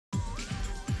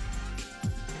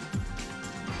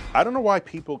I don't know why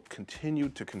people continue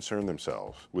to concern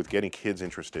themselves with getting kids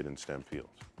interested in STEM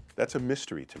fields. That's a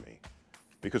mystery to me,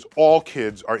 because all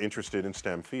kids are interested in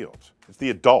STEM fields. It's the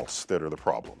adults that are the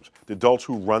problems. The adults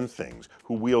who run things,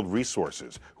 who wield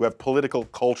resources, who have political,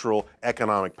 cultural,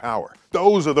 economic power.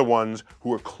 Those are the ones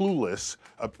who are clueless,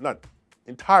 not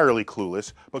entirely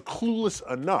clueless, but clueless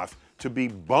enough to be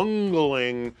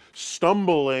bungling,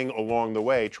 stumbling along the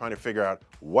way, trying to figure out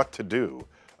what to do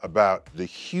about the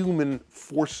human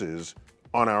forces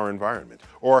on our environment,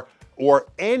 or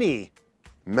any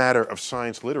matter of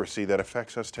science literacy that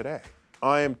affects us today.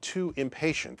 I am too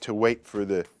impatient to wait for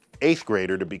the 8th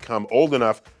grader to become old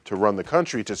enough to run the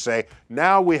country to say,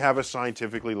 now we have a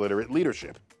scientifically literate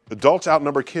leadership. Adults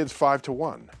outnumber kids 5 to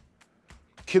 1.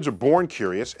 Kids are born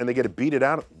curious and they get beaten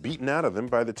out of them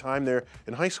by the time they're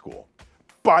in high school.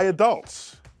 By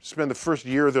adults. Spend the first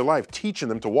year of their life teaching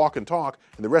them to walk and talk,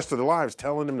 and the rest of their lives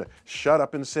telling them to shut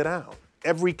up and sit down.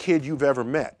 Every kid you've ever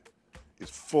met is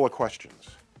full of questions.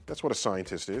 That's what a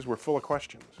scientist is. We're full of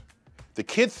questions. The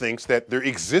kid thinks that there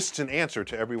exists an answer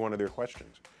to every one of their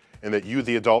questions, and that you,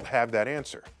 the adult, have that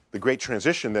answer. The great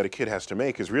transition that a kid has to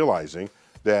make is realizing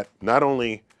that not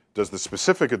only does the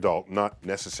specific adult not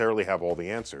necessarily have all the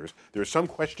answers, there are some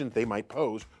questions they might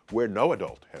pose where no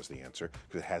adult has the answer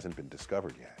because it hasn't been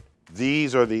discovered yet.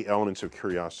 These are the elements of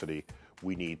curiosity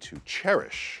we need to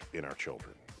cherish in our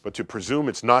children. But to presume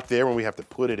it's not there when we have to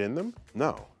put it in them?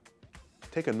 No.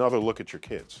 Take another look at your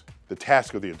kids. The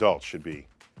task of the adults should be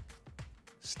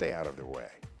stay out of their way.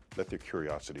 Let their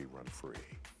curiosity run free.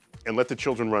 And let the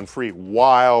children run free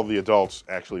while the adults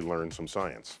actually learn some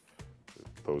science,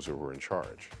 those who are in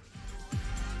charge.